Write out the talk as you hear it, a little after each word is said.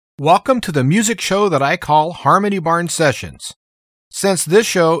Welcome to the music show that I call Harmony Barn Sessions. Since this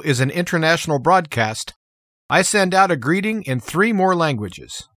show is an international broadcast, I send out a greeting in 3 more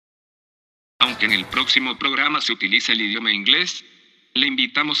languages. Aunque en el próximo programa se utiliza el idioma inglés, le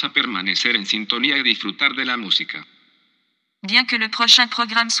invitamos a permanecer en sintonía y disfrutar de la música. Bien que le prochain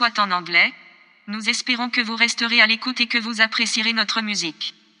programme soit en anglais, nous espérons que vous resterez à l'écoute et que vous apprécierez notre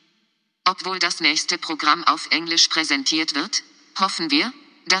musique. Obwohl das nächste Programm auf Englisch präsentiert wird, hoffen wir,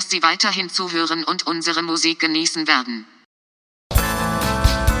 dass Sie weiterhin zuhören und unsere Musik genießen werden.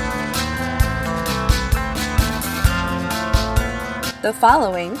 The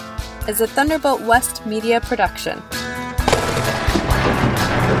following is a Thunderbolt West media production.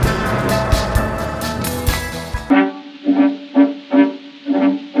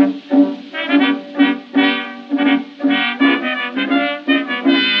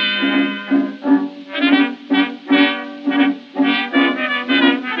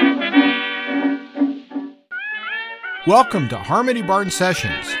 Welcome to Harmony Barn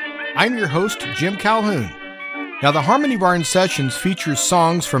Sessions. I'm your host, Jim Calhoun. Now, the Harmony Barn Sessions features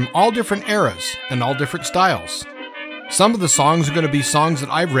songs from all different eras and all different styles. Some of the songs are going to be songs that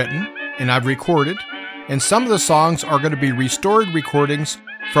I've written and I've recorded, and some of the songs are going to be restored recordings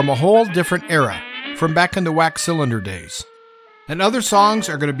from a whole different era, from back in the wax cylinder days. And other songs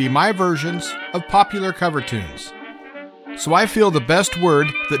are going to be my versions of popular cover tunes. So I feel the best word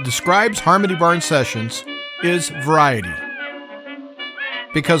that describes Harmony Barn Sessions is variety.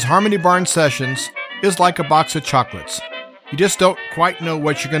 Because Harmony Barn Sessions is like a box of chocolates. You just don't quite know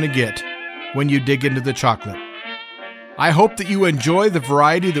what you're going to get when you dig into the chocolate. I hope that you enjoy the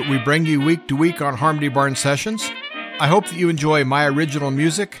variety that we bring you week to week on Harmony Barn Sessions. I hope that you enjoy my original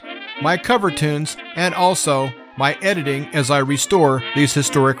music, my cover tunes, and also my editing as I restore these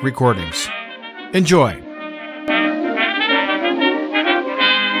historic recordings. Enjoy!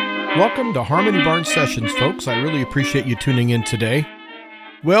 Welcome to Harmony Barn Sessions, folks. I really appreciate you tuning in today.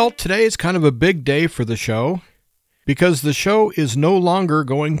 Well, today is kind of a big day for the show because the show is no longer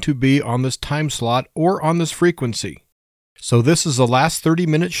going to be on this time slot or on this frequency. So this is the last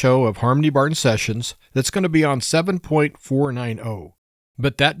 30-minute show of Harmony Barn Sessions that's going to be on 7.490.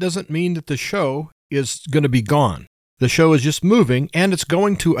 But that doesn't mean that the show is going to be gone. The show is just moving, and it's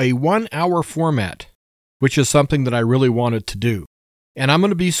going to a 1-hour format, which is something that I really wanted to do. And I'm going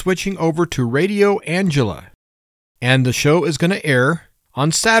to be switching over to Radio Angela. And the show is going to air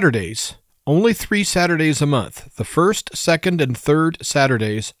on Saturdays, only 3 Saturdays a month, the first, second, and third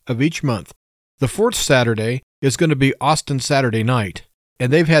Saturdays of each month. The 4th Saturday is going to be Austin Saturday Night, and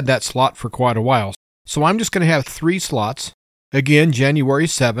they've had that slot for quite a while. So I'm just going to have 3 slots, again, January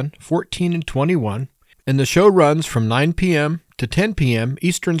 7, 14, and 21, and the show runs from 9 p.m. to 10 p.m.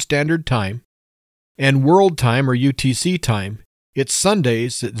 Eastern Standard Time, and World Time, or UTC time, it's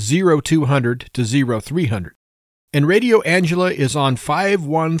Sundays at 0200 to 0300. And Radio Angela is on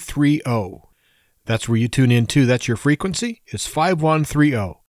 5130. That's where you tune in to. That's your frequency. It's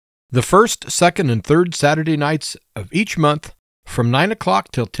 5130. The first, second, and third Saturday nights of each month from 9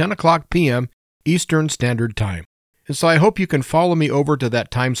 o'clock till 10 o'clock p.m. Eastern Standard Time. And so I hope you can follow me over to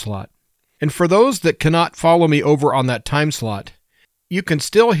that time slot. And for those that cannot follow me over on that time slot, you can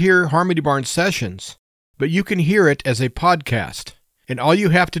still hear Harmony Barn Sessions, but you can hear it as a podcast. And all you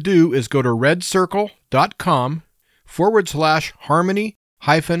have to do is go to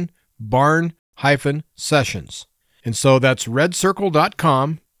redcircle.com/harmony-barn-sessions. And so that's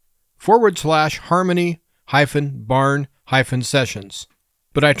redcircle.com/harmony-barn-sessions.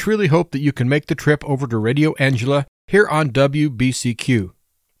 But I truly hope that you can make the trip over to Radio Angela here on WBCQ.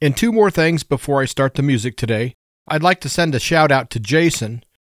 And 2 more things before I start the music today. I'd like to send a shout out to Jason,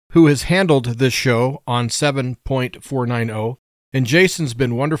 who has handled this show on 7.490, and Jason's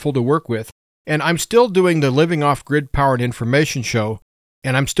been wonderful to work with. And I'm still doing the Living Off Grid Powered Information show,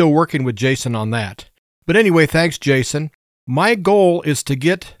 and I'm still working with Jason on that. But anyway, thanks, Jason. My goal is to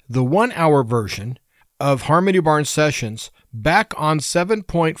get the 1-hour version of Harmony Barn Sessions back on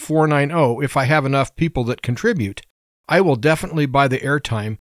 7.490 if I have enough people that contribute. I will definitely buy the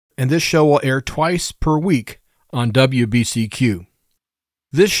airtime, and this show will air twice per week on WBCQ.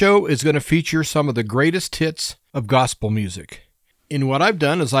 This show is going to feature some of the greatest hits of gospel music. And what I've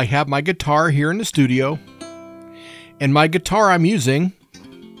done is I have my guitar here in the studio, and my guitar I'm using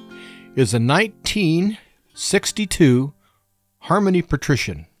is a 1962 Harmony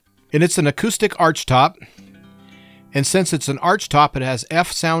Patrician. And it's an acoustic archtop, and since it's an archtop, it has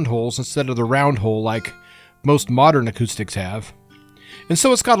F sound holes instead of the round hole like most modern acoustics have. And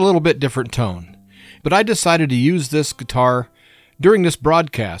so it's got a little bit different tone. But I decided to use this guitar during this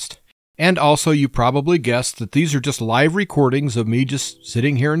broadcast, And also, you probably guessed that these are just live recordings of me just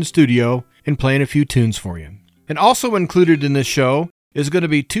sitting here in the studio and playing a few tunes for you. And also included in this show is going to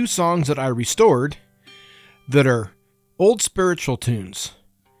be 2 songs that I restored that are old spiritual tunes.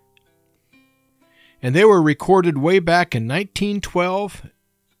 And they were recorded way back in 1912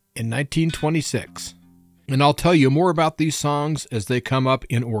 and 1926. And I'll tell you more about these songs as they come up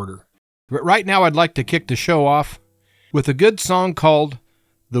in order. But right now I'd like to kick the show off with a good song called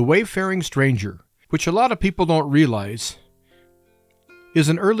The Wayfaring Stranger, which a lot of people don't realize is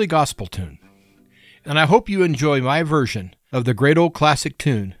an early gospel tune. And I hope you enjoy my version of the great old classic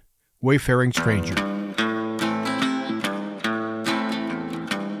tune, Wayfaring Stranger.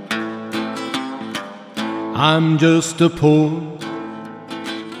 I'm just a poor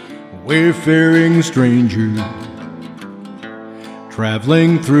wayfaring stranger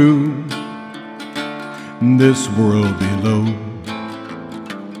traveling through this world below.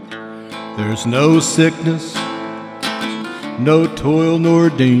 There's no sickness, no toil nor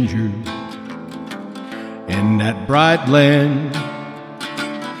danger in that bright land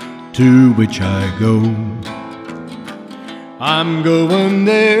to which I go. I'm going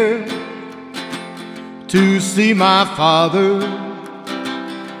there to see my Father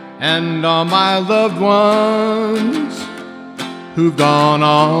and all my loved ones who've gone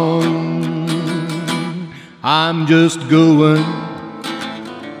on. I'm just going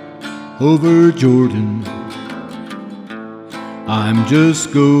over Jordan. I'm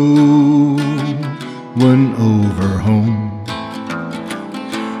just going over home.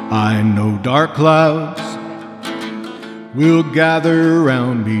 I know dark clouds will gather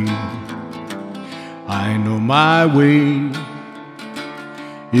around me. I know my way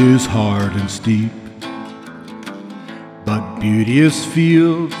is hard and steep, but beauteous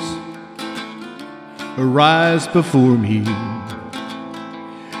fields arise before me,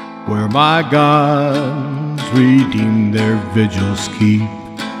 where my gods redeem their vigils keep.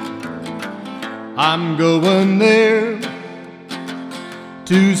 I'm going there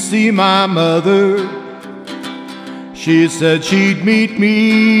to see my mother. She said she'd meet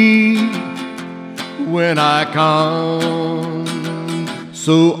me when I come.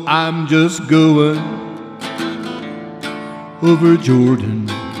 So I'm just going over Jordan.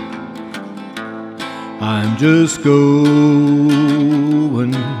 I'm just going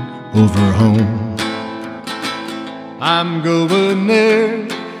over home. I'm going there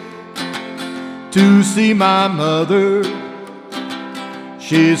to see my mother.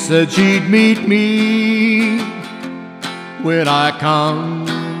 She said she'd meet me when I come.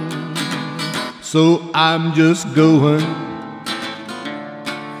 So I'm just going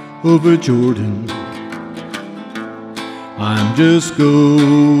over Jordan. I'm just going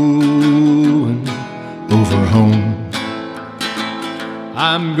over home.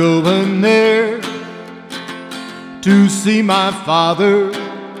 I'm going there to see my Father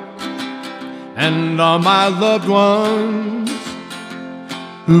and all my loved ones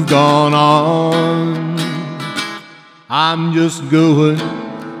who've gone on. I'm just going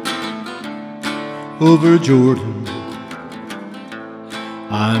over Jordan.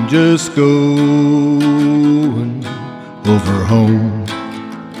 I'm just going over home.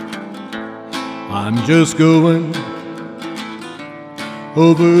 I'm just going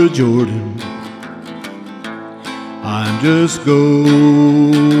over Jordan. I'm just going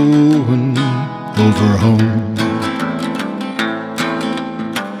over home.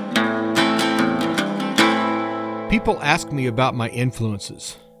 People ask me about my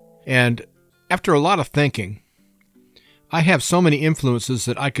influences, and after a lot of thinking, I have so many influences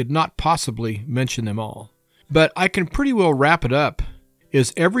that I could not possibly mention them all. But I can pretty well wrap it up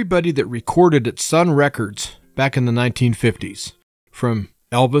as everybody that recorded at Sun Records back in the 1950s, from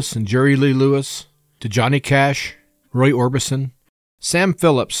Elvis and Jerry Lee Lewis to Johnny Cash, Roy Orbison. Sam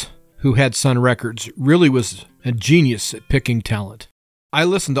Phillips, who had Sun Records, really was a genius at picking talent. I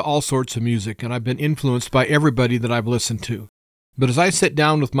listen to all sorts of music, and I've been influenced by everybody that I've listened to. But as I sit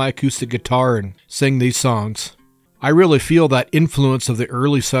down with my acoustic guitar and sing these songs, I really feel that influence of the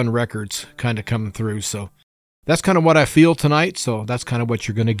early Sun Records kind of coming through. So that's kind of what I feel tonight, so that's kind of what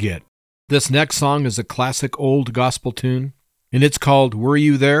you're going to get. This next song is a classic old gospel tune, and it's called Were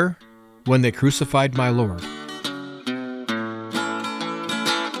You There When They Crucified My Lord?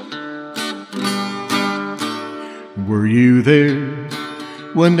 Were you there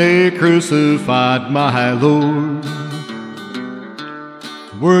when they crucified my Lord?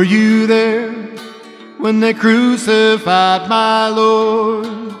 Were you there when they crucified my Lord?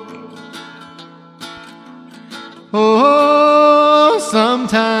 Oh,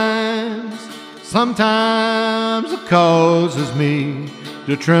 sometimes it causes me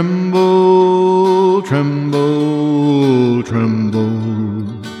to tremble, tremble, tremble.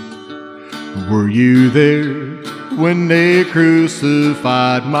 Were you there when they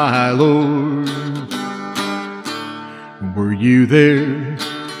crucified my Lord? Were you there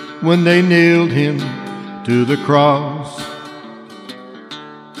when they nailed him to the cross?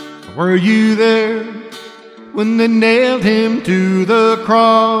 Were you there when they nailed him to the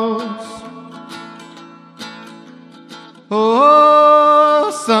cross? Oh,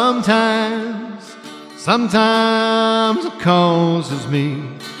 sometimes it causes me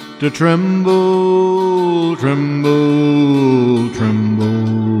to tremble, tremble,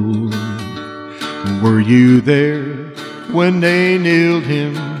 tremble. Were you there when they nailed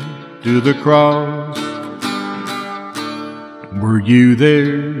him to the cross? Were you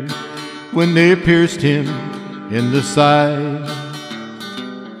there when they pierced him in the side?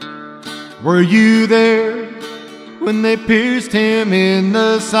 Were you there when they pierced him in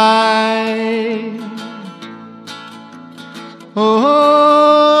the side?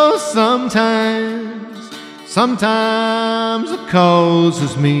 Oh, sometimes it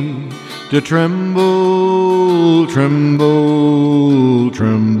causes me to tremble, tremble,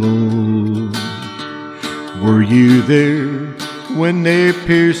 tremble. Were you there when they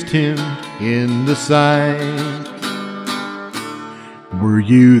pierced him in the side? Were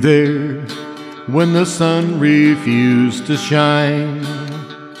you there when the sun refused to shine?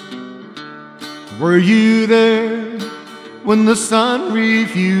 Were you there when the sun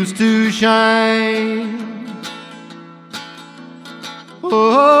refused to shine?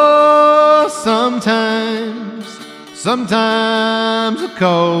 Oh, sometimes it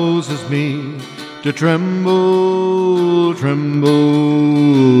causes me to tremble,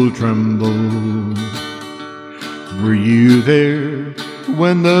 tremble, tremble. Were you there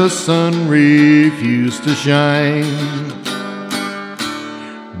when the sun refused to shine?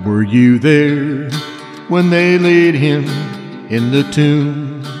 Were you there when they laid him in the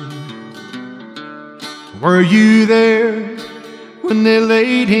tomb? Were you there when they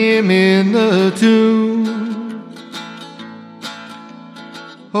laid him in the tomb?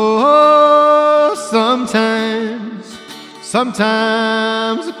 Oh, sometimes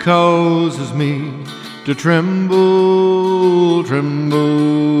it causes me to tremble,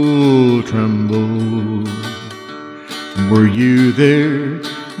 tremble, tremble. Were you there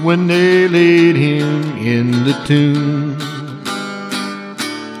when they laid him in the tomb?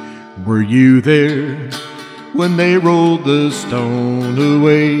 Were you there when they rolled the stone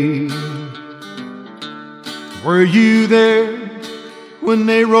away? Were you there when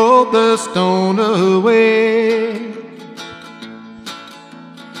they rolled the stone away?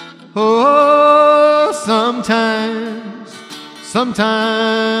 Oh, sometimes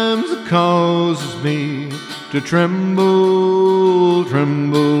it causes me to tremble,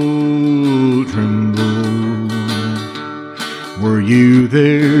 tremble, tremble. Were you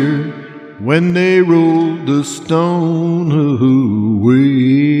there when they rolled the stone away?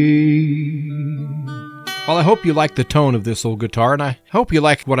 Well, I hope you like the tone of this old guitar, and I hope you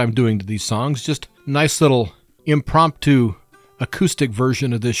like what I'm doing to these songs. Just a nice little impromptu acoustic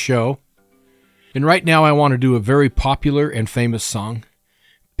version of this show. And right now I want to do a very popular and famous song,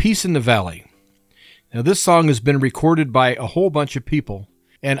 Peace in the Valley. Now this song has been recorded by a whole bunch of people,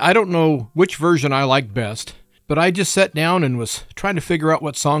 and I don't know which version I like best, but I just sat down and was trying to figure out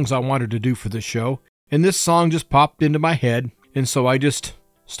what songs I wanted to do for this show, and this song just popped into my head, and so I just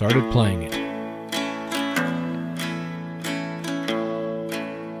started playing it.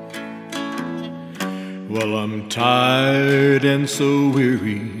 Well, I'm tired and so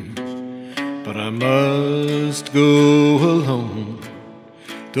weary, but I must go alone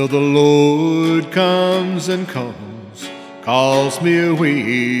till the Lord comes and calls me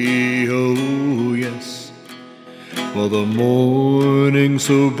away, oh yes. Well, the morning's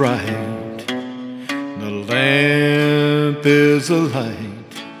so bright, the lamp is a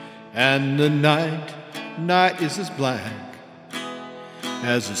light, and the night is as black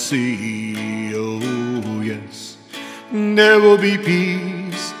as the sea, oh yes. There will be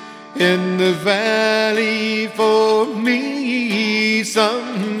peace in the valley for me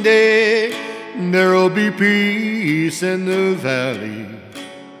someday. There'll be peace in the valley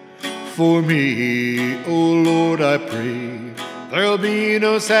for me, oh Lord, I pray. There'll be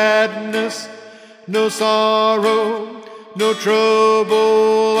no sadness, no sorrow, no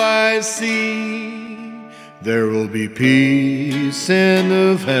trouble I see. There will be peace in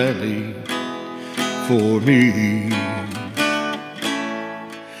the valley for me.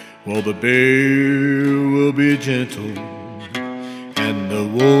 Well, the bear will be gentle and the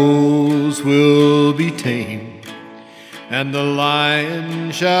wolves will be tame, and the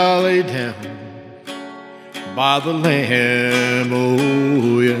lion shall lay down by the lamb,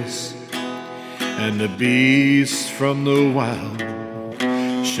 oh yes, and the beasts from the wild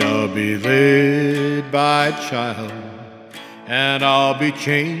shall be led by a child, and I'll be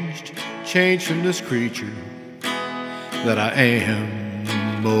changed from this creature that I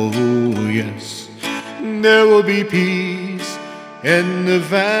am, oh yes. There will be peace in the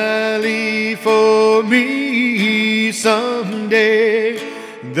valley for me someday.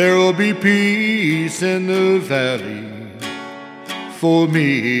 There will be peace in the valley for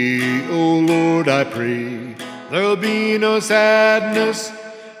me, oh Lord, I pray. There'll be no sadness,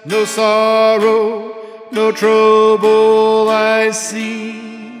 no sorrow, no trouble I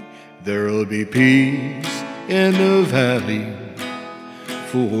see. There'll be peace in the valley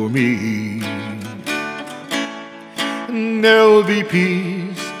for me. There will be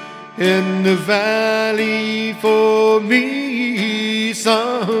peace in the valley for me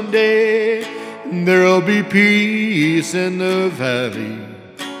someday. There'll be peace in the valley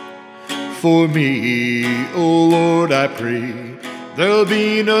for me, oh Lord, I pray. There'll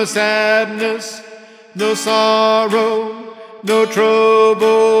be no sadness, no sorrow, no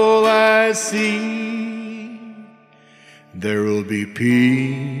trouble I see. There will be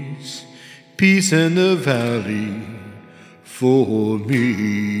peace, peace in the valley for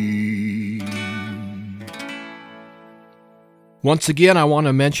me. Once again, I want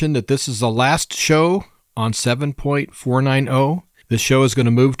to mention that this is the last show on 7.490. This show is going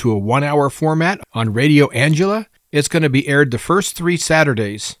to move to a 1-hour format on Radio Angela. It's going to be aired the first 3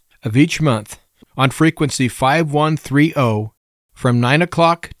 Saturdays of each month on frequency 5130 from 9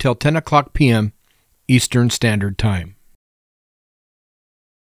 o'clock till 10 o'clock p.m. Eastern Standard Time.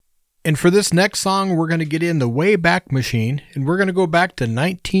 And for this next song, we're going to get in the Wayback Machine, and we're going to go back to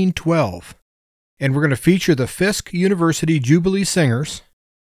 1912. And we're going to feature the Fisk University Jubilee Singers,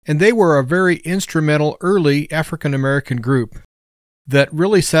 and they were a very instrumental early African-American group that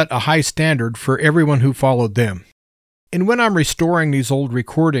really set a high standard for everyone who followed them. And when I'm restoring these old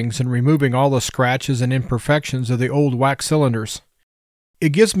recordings and removing all the scratches and imperfections of the old wax cylinders, it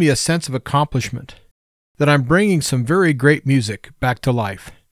gives me a sense of accomplishment that I'm bringing some very great music back to life.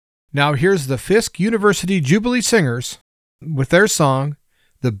 Now here's the Fisk University Jubilee Singers with their song,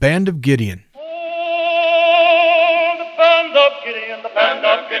 The Band of Gideon. The band of Gideon, the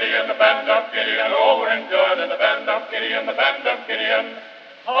band of Gideon, over in Jordan, the band of Gideon, the band of Gideon.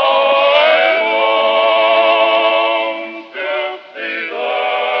 I long to see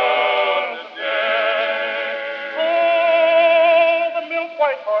them today. Oh, the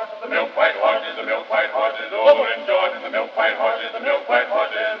milk-white horses, the milk-white horses, the milk-white horses, over in Jordan, the milk-white horses, the milk-white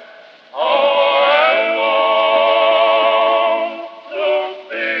horses. I long to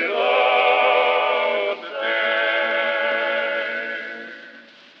see them today.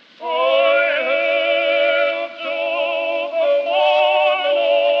 I hail to the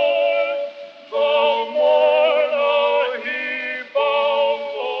mourner he bound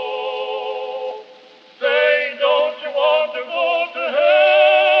low. Say, don't you want to go to heaven?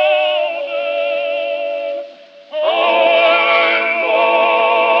 I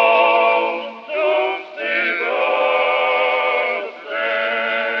long to see them today.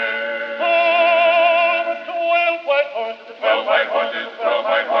 The 12 white horses, the 12 white horses, the 12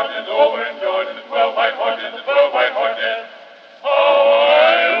 white horses, over in Jordan, the 12 white horses, the 12 white horses. I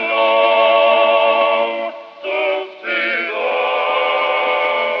long to see them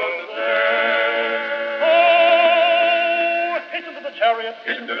today. Oh, hitch into the chariot,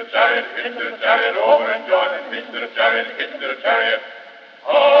 hitch into the chariot, hitch into the chariot, over in Jordan, hitch into the chariot, hitch into the chariot. I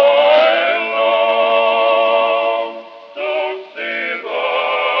long to see them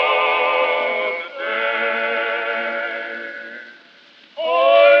today. I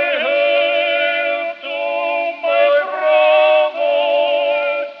hail to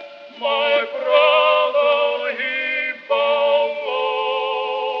my brother he bound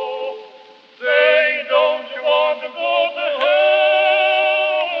low. Say, don't you want to go to heaven?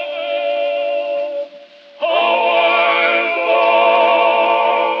 I long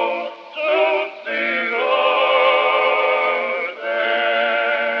to see them today.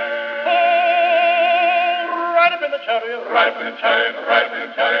 Oh, ride up in the chariot, ride up in the chariot, ride up in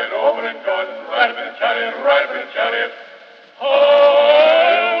the chariot, over in Jordan, ride up in the chariot, ride up in the chariot. I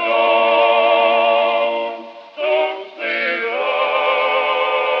long to see them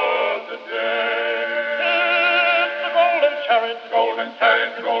today. It's the golden chariot, the golden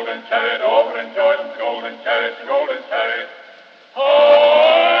chariot, the golden chariot, over in Jordan, the golden chariot, the golden chariot. I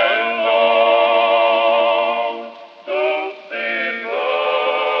long to see them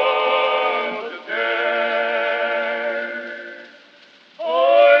today.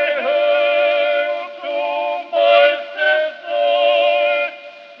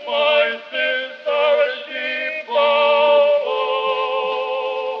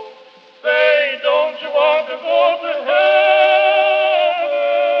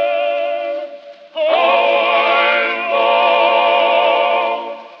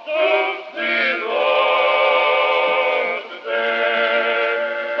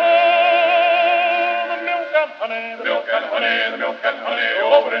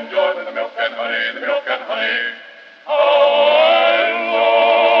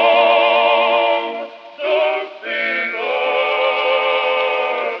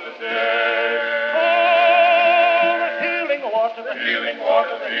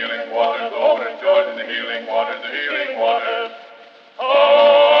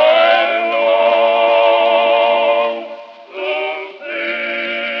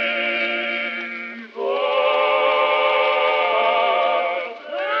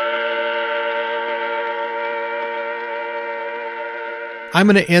 I'm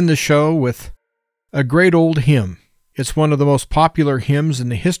going to end the show with a great old hymn. It's one of the most popular hymns in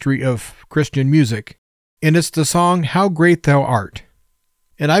the history of Christian music, and it's the song, How Great Thou Art.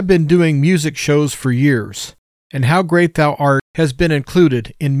 And I've been doing music shows for years, and How Great Thou Art has been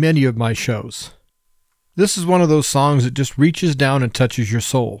included in many of my shows. This is one of those songs that just reaches down and touches your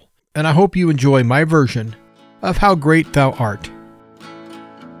soul, and I hope you enjoy my version of How Great Thou Art.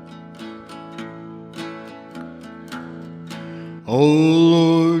 O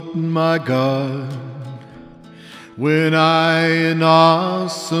Lord my God, when I in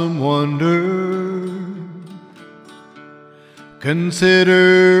awesome wonder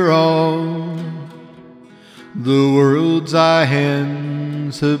consider all the worlds thy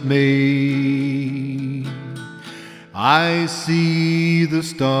hands have made, I see the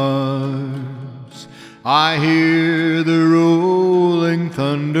stars, I hear the rolling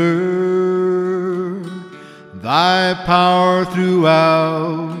thunder, thy power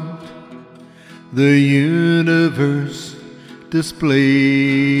throughout the universe display.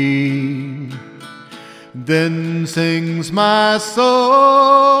 Then sings my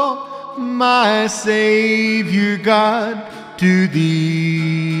soul, my Savior God, to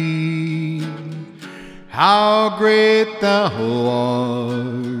thee. How great thou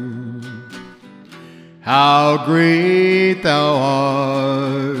art, how great thou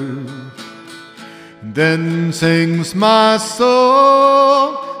art. Then sings my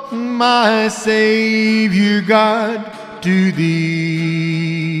soul, my Savior God, to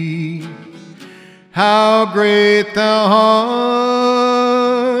thee. How great thou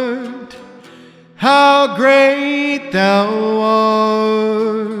art, how great thou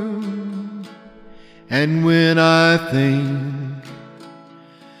art. And when I think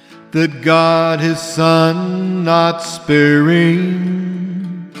that God his Son not sparing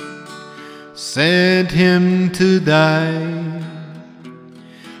sent him to die,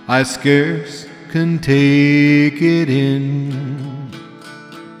 I scarce can take it in,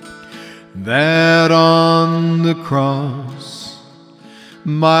 that on the cross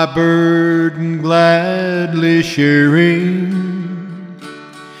my burden gladly sharing,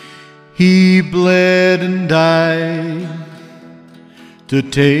 he bled and died to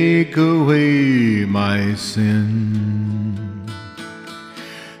take away my sin.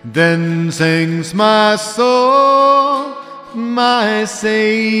 Then sings my soul, my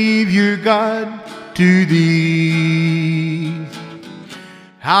Savior God, to thee.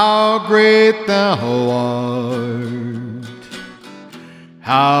 How great thou art,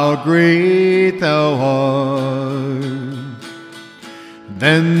 how great thou art.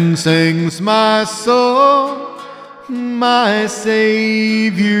 Then sings my soul, my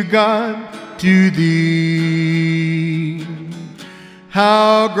Savior God, to thee.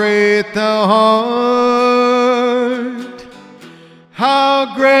 How great thou art,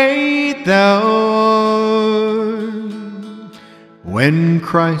 how great thou art. When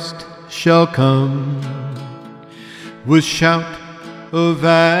Christ shall come with shout of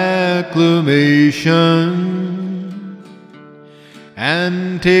acclamation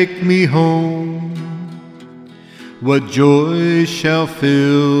and take me home, what joy shall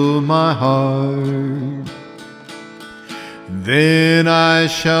fill my heart. Then I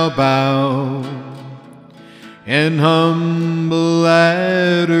shall bow in humble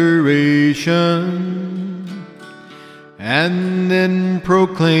adoration and then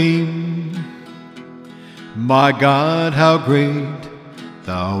proclaim, my God, how great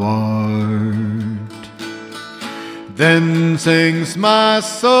thou art. Then sings my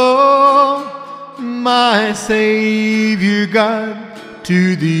soul, my Savior God,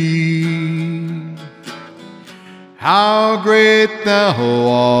 to thee. How great thou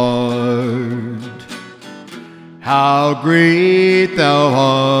art, how great thou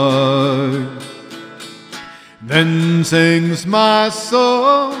art. Then sings my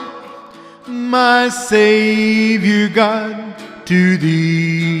soul, my Savior God, to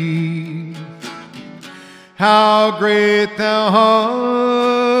thee. How great thou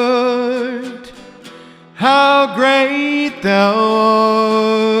art, how great thou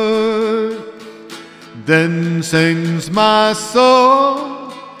art. Then sings my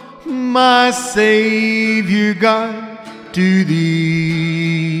soul, my Savior God, to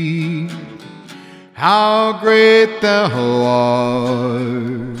thee. How great thou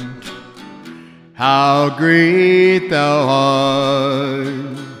art, how great thou art.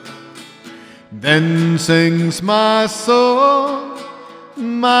 Then sings my soul,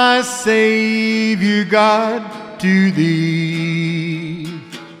 my Savior God, to thee.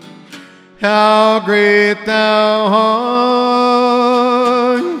 How great thou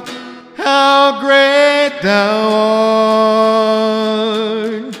art, how great thou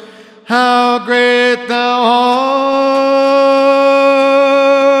art, how great thou art.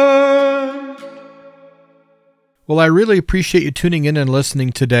 Well, I really appreciate you tuning in and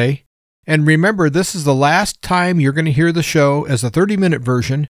listening today. And remember, this is the last time you're going to hear the show as a 30-minute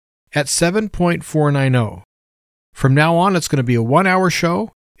version at 7.490. From now on, it's going to be a 1-hour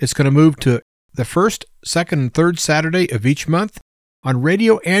show. It's going to move to the first, second, and third Saturday of each month on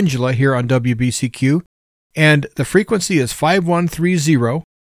Radio Angela here on WBCQ. And the frequency is 5130,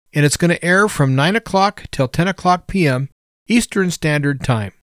 and it's going to air from 9 o'clock till 10 o'clock p.m. Eastern Standard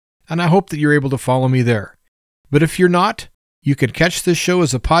Time. And I hope that you're able to follow me there. But if you're not, you can catch this show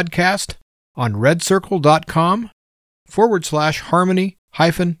as a podcast on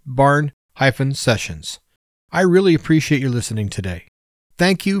redcircle.com/harmony-barn-sessions. I really appreciate you listening today.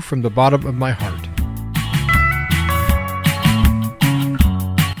 Thank you from the bottom of my heart.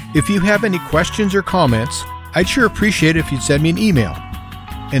 If you have any questions or comments, I'd sure appreciate it if you'd send me an email.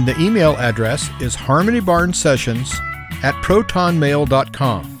 And the email address is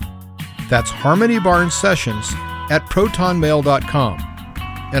harmonybarnsessions@protonmail.com. That's harmonybarnsessions@protonmail.com.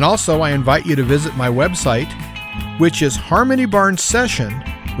 And also, I invite you to visit my website, which is Harmony Barn Session,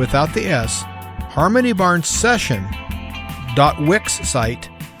 without the S,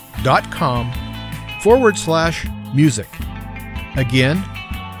 harmonybarnsession.wixsite.com/music. Again,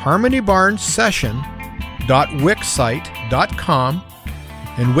 harmonybarnsession.wixsite.com,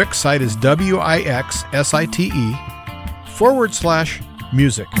 and Wixsite is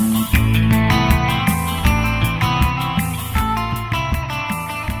WIXSITE/music.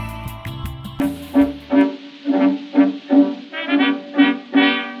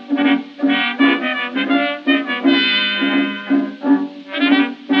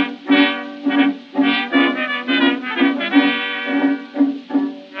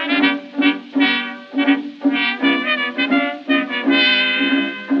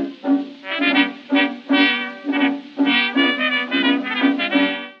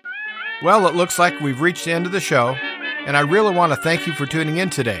 Well, it looks like we've reached the end of the show, and I really want to thank you for tuning in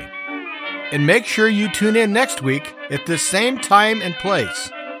today. And make sure you tune in next week at this same time and place.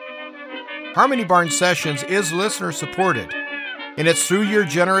 Harmony Barn Sessions is listener supported, and it's through your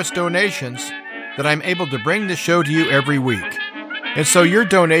generous donations that I'm able to bring the show to you every week. And so your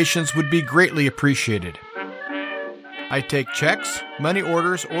donations would be greatly appreciated. I take checks, money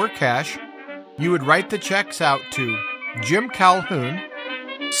orders, or cash. You would write the checks out to Jim Calhoun,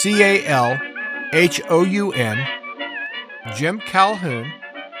 CALHOUN, Jim Calhoun,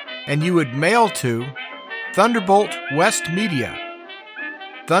 and you would mail to Thunderbolt West Media,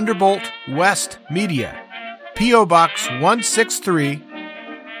 Thunderbolt West Media, P.O. Box 163,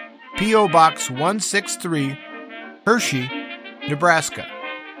 P.O. Box 163, Hershey, Nebraska,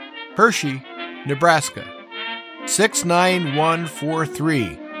 Hershey, Nebraska,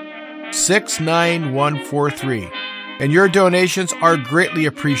 69143, 69143. And your donations are greatly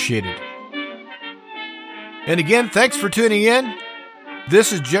appreciated. And again, thanks for tuning in.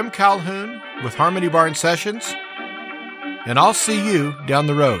 This is Jim Calhoun with Harmony Barn Sessions, and I'll see you down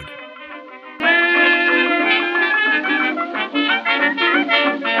the road.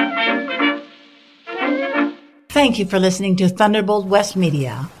 Thank you for listening to Thunderbolt West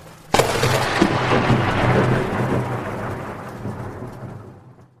Media.